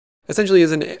essentially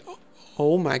is an...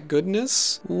 Oh my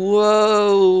goodness.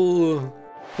 Whoa.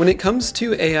 When it comes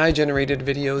to AI-generated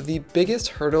video, the biggest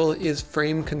hurdle is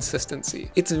frame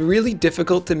consistency. It's really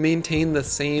difficult to maintain the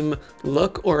same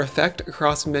look or effect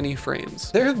across many frames.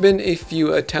 There have been a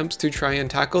few attempts to try and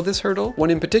tackle this hurdle.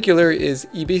 One in particular is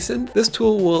eBasynth. This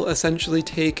tool will essentially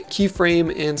take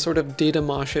keyframe and sort of data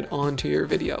mosh it onto your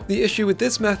video. The issue with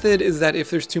this method is that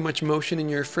if there's too much motion in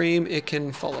your frame, it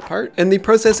can fall apart, and the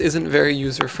process isn't very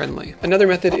user-friendly. Another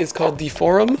method is called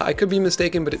deforum. I could be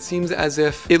mistaken, but it seems as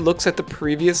if it looks at the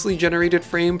previously generated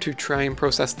frame to try and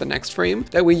process the next frame.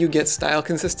 That way you get style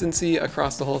consistency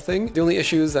across the whole thing. The only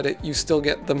issue is that you still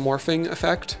get the morphing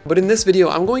effect. But in this video,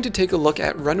 I'm going to take a look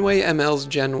at Runway ML's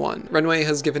Gen 1. Runway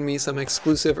has given me some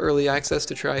exclusive early access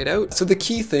to try it out. So the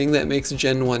key thing that makes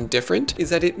Gen 1 different is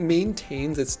that it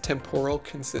maintains its temporal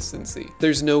consistency.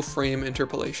 There's no frame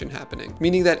interpolation happening,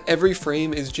 meaning that every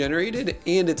frame is generated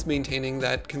and it's maintaining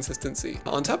that consistency.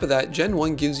 On top of that, Gen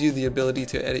 1 gives you the ability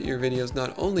to edit your videos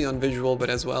not only on visual,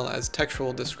 but as well as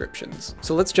textual descriptions.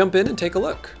 So let's jump in and take a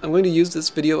look. I'm going to use this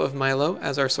video of Milo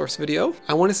as our source video.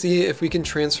 I want to see if we can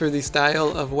transfer the style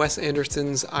of Wes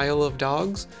Anderson's Isle of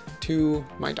Dogs to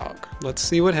my dog. Let's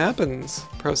see what happens.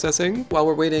 Processing. While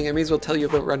we're waiting, I may as well tell you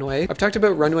about Runway. I've talked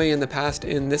about Runway in the past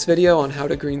in this video on how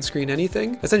to green screen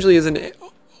anything. Essentially is an...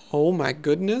 Oh my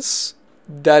goodness.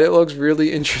 That it looks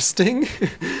really interesting.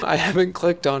 I haven't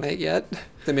clicked on it yet.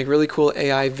 They make really cool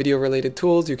AI video related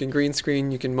tools. You can green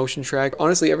screen, you can motion track.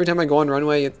 Honestly, every time I go on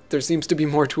Runway, there seems to be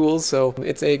more tools, so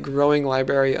it's a growing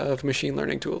library of machine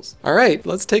learning tools. All right,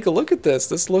 let's take a look at this.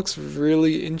 This looks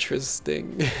really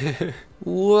interesting.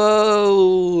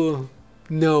 Whoa,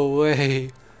 no way.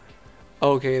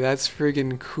 Okay, that's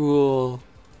friggin' cool.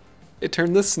 It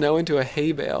turned the snow into a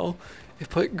hay bale. It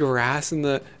put grass in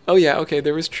the... Oh yeah, okay,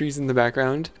 there was trees in the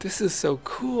background. This is so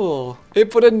cool.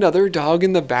 It put another dog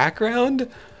in the background?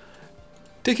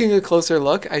 Taking a closer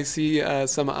look, I see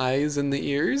some eyes in the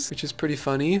ears, which is pretty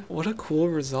funny. What a cool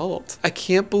result. I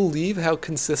can't believe how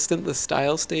consistent the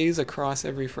style stays across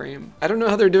every frame. I don't know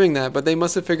how they're doing that, but they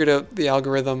must have figured out the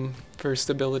algorithm for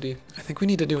stability. I think we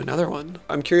need to do another one.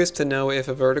 I'm curious to know if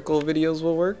vertical videos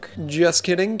will work. Just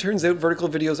kidding. Turns out vertical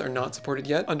videos are not supported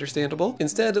yet. Understandable.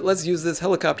 Instead, let's use this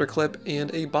helicopter clip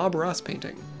and a Bob Ross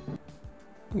painting.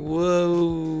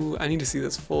 Whoa. I need to see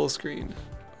this full screen.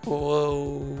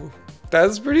 Whoa.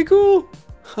 That's pretty cool.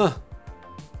 Huh.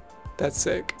 That's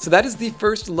sick. So that is the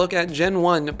first look at Gen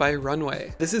 1 by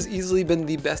Runway. This has easily been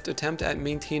the best attempt at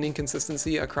maintaining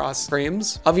consistency across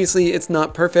frames. Obviously, it's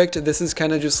not perfect. This is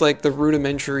kind of just like the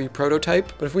rudimentary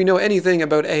prototype, but if we know anything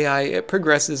about AI, it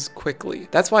progresses quickly.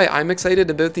 That's why I'm excited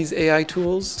about these AI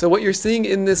tools. So what you're seeing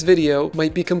in this video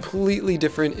might be completely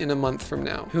different in a month from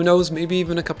now. Who knows, maybe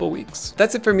even a couple weeks.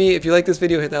 That's it for me. If you like this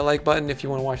video, hit that like button. If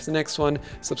you want to watch the next one,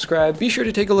 subscribe. Be sure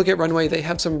to take a look at Runway. They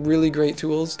have some really great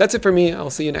tools. That's it for me. I'll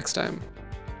see you next time.